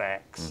 better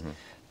FX,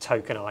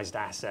 tokenized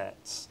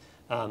assets.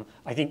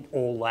 I think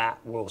all that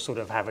will sort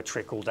of have a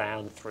trickle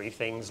down through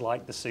things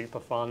like the super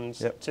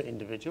funds to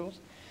individuals.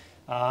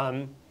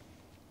 But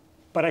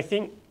I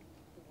think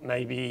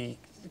maybe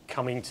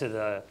coming to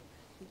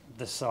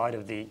the side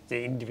of the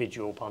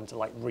individual punter,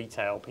 like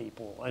retail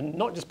people, and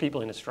not just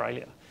people in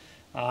Australia,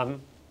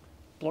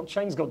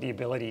 blockchain's got the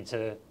ability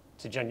to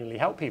genuinely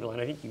help people. And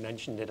I think you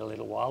mentioned it a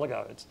little while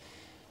ago.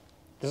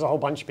 There's a whole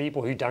bunch of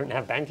people who don't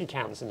have bank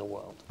accounts in the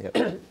world.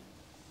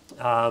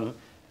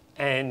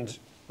 And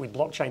with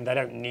blockchain, they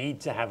don't need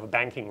to have a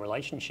banking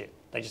relationship.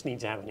 They just need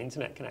to have an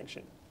internet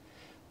connection.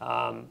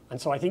 And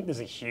so I think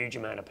there's a huge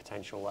amount of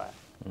potential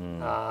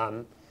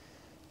there.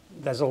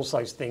 There's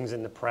also things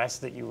in the press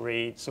that you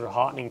read, sort of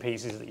heartening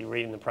pieces that you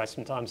read in the press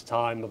from time to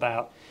time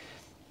about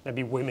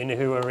maybe women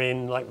who are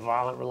in like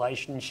violent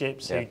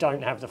relationships who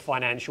don't have the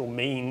financial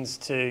means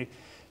to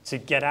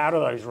get out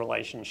of those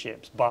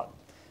relationships, but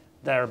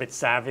they're a bit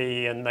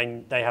savvy and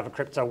they have a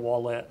crypto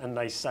wallet and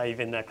they save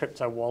in their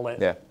crypto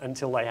wallet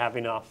until they have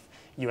enough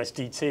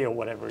USDT or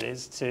whatever it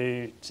is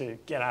to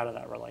get out of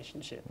that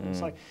relationship.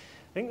 So I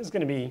think there's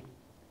going to be,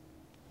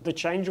 the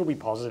change will be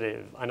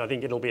positive, and I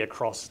think it'll be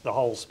across the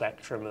whole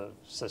spectrum of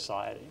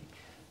society.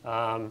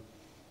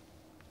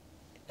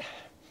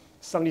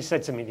 Somebody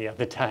said to me the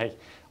other day,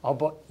 oh,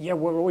 but yeah,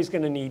 we're always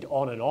going to need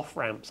on and off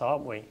ramps,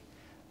 aren't we?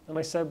 And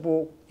I said,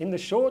 well, in the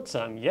short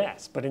term,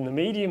 yes, but in the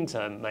medium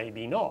term,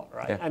 maybe not,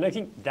 right? And I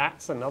think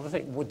that's another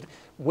thing.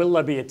 Will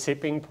there be a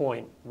tipping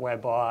point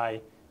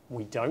whereby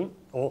we don't,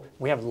 or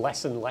we have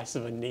less and less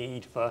of a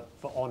need for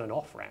on and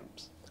off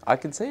ramps? I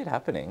can see it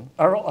happening.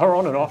 Our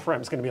on and off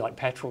ramps going to be like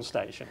petrol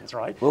stations,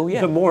 right? Well,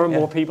 yeah. The more and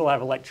more people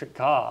have electric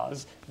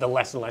cars, the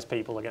less and less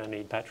people are going to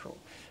need petrol.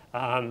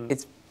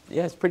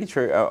 It's pretty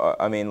true.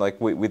 I mean,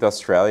 like with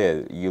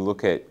Australia, you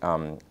look at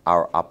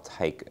our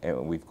uptake,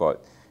 and we've got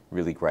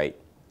really great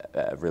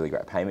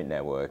payment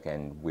network,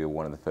 and we're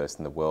one of the first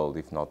in the world,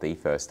 if not the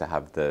first, to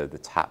have the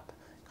tap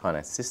kind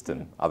of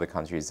system. Other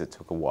countries, it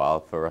took a while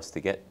for us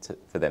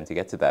for them to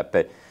get to that,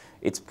 but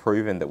it's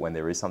proven that when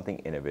there is something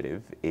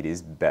innovative, it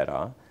is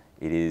better,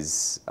 it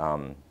is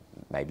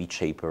maybe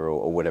cheaper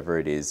or whatever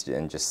it is,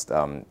 and just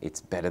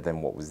it's better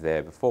than what was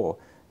there before,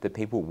 that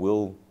people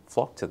will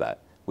flock to that.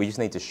 We just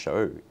need to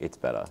show it's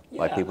better.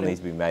 Like people need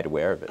to be made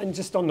aware of it. And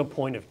just on the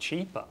point of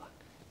cheaper,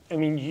 I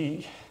mean,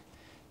 you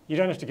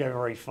don't have to go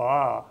very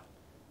far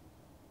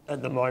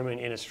at the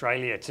moment in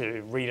Australia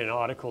to read an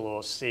article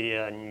or see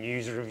a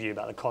news review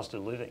about the cost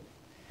of living.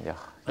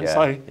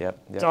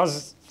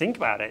 Think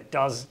about it.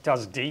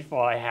 Does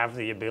DeFi have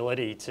the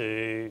ability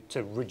to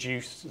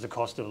reduce the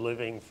cost of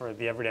living for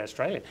the everyday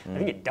Australian? I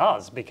think it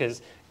does,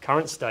 because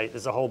current state,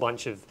 there's a whole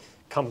bunch of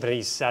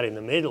companies sat in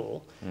the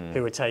middle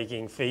who are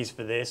taking fees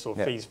for this or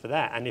fees for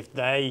that. And if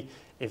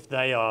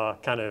they are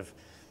kind of,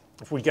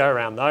 if we go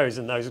around those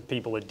and those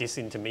people are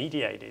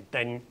disintermediated,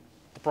 then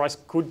the price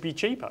could be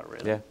cheaper,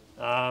 really.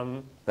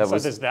 So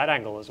there's that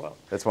angle as well.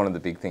 That's one of the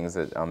big things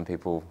that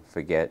people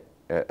forget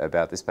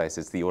about this space.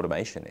 It's the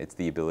automation. It's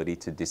the ability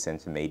to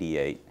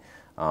disintermediate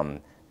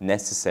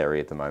necessary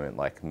at the moment,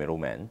 like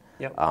middlemen,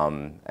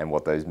 and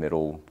what those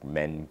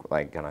middlemen,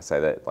 like, can I say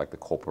that, like the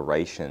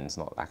corporations,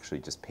 not actually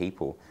just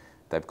people,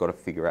 they've got to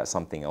figure out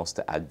something else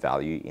to add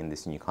value in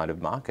this new kind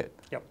of market.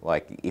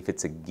 Like if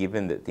it's a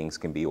given that things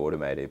can be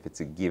automated, if it's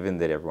a given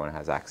that everyone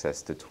has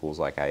access to tools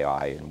like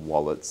AI and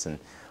wallets and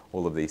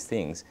all of these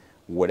things,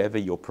 whatever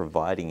you're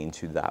providing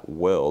into that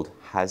world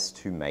has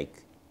to make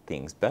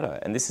things better.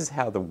 And this is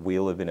how the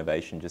wheel of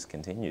innovation just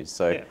continues.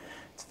 So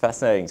it's a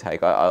fascinating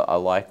take. I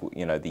like,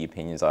 you know, the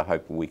opinions. I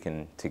hope we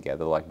can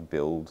together like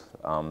build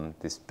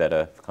this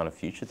better kind of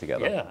future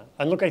together.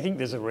 And look, I think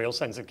there's a real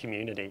sense of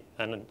community.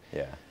 And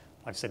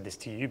I've said this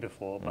to you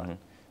before,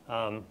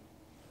 but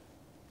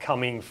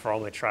coming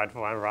from a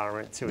TradFi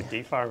environment to a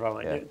DeFi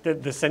environment,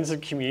 the sense of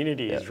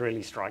community is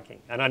really striking.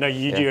 And I know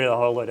you do a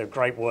whole lot of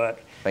great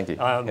work Thank you.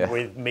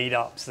 with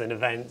meetups and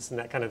events and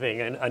that kind of thing,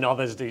 and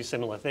others do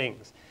similar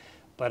things.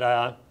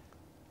 But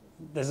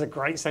there's a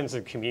great sense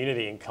of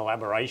community and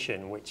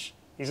collaboration, which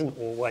isn't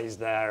always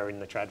there in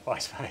the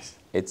TradFi space.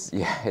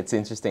 It's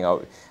interesting.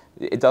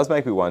 It does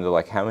make me wonder,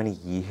 like, how many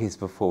years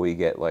before we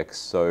get like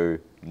so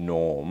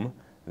norm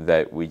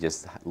that we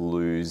just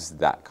lose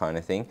that kind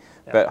of thing.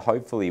 But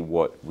hopefully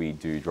what we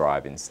do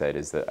drive instead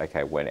is that,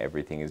 okay, when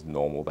everything is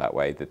normal that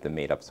way, that the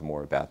meetups are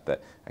more about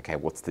that, okay,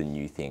 what's the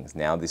new things?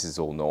 Now this is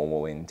all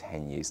normal in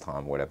 10 years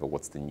time, whatever,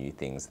 what's the new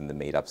things? And the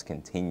meetups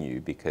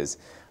continue, because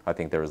I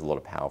think there is a lot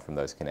of power from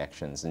those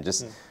connections. And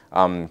just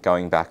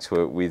going back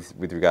to it with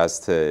regards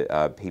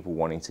to people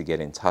wanting to get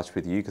in touch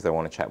with you because they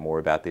want to chat more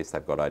about this,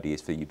 they've got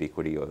ideas for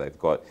Ubiquity, or they've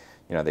got,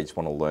 you know, they just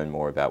want to learn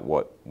more about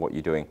what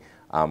you're doing.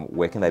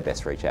 Where can they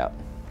best reach out?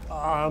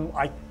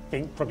 I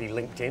think probably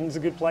LinkedIn's a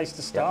good place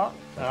to start.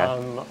 Yep. Okay.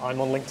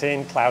 I'm on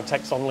LinkedIn,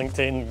 CloudTech's on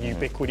LinkedIn,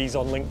 Ubiquity's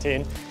on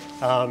LinkedIn.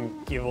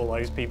 Give all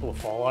those people a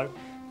follow.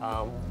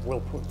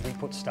 We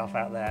put stuff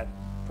out there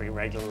pretty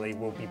regularly.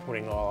 We'll be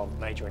putting our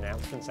major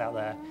announcements out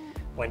there.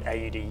 When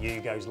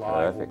AUDU goes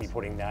live, we'll be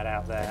putting that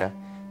out there.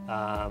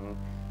 Okay.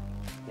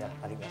 Yeah,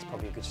 I think that's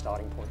probably a good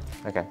starting point.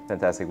 Okay,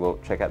 fantastic. Well,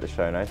 check out the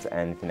show notes.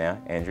 And for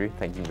now, Andrew,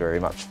 thank you very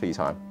much for your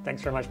time.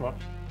 Thanks very much, Mark.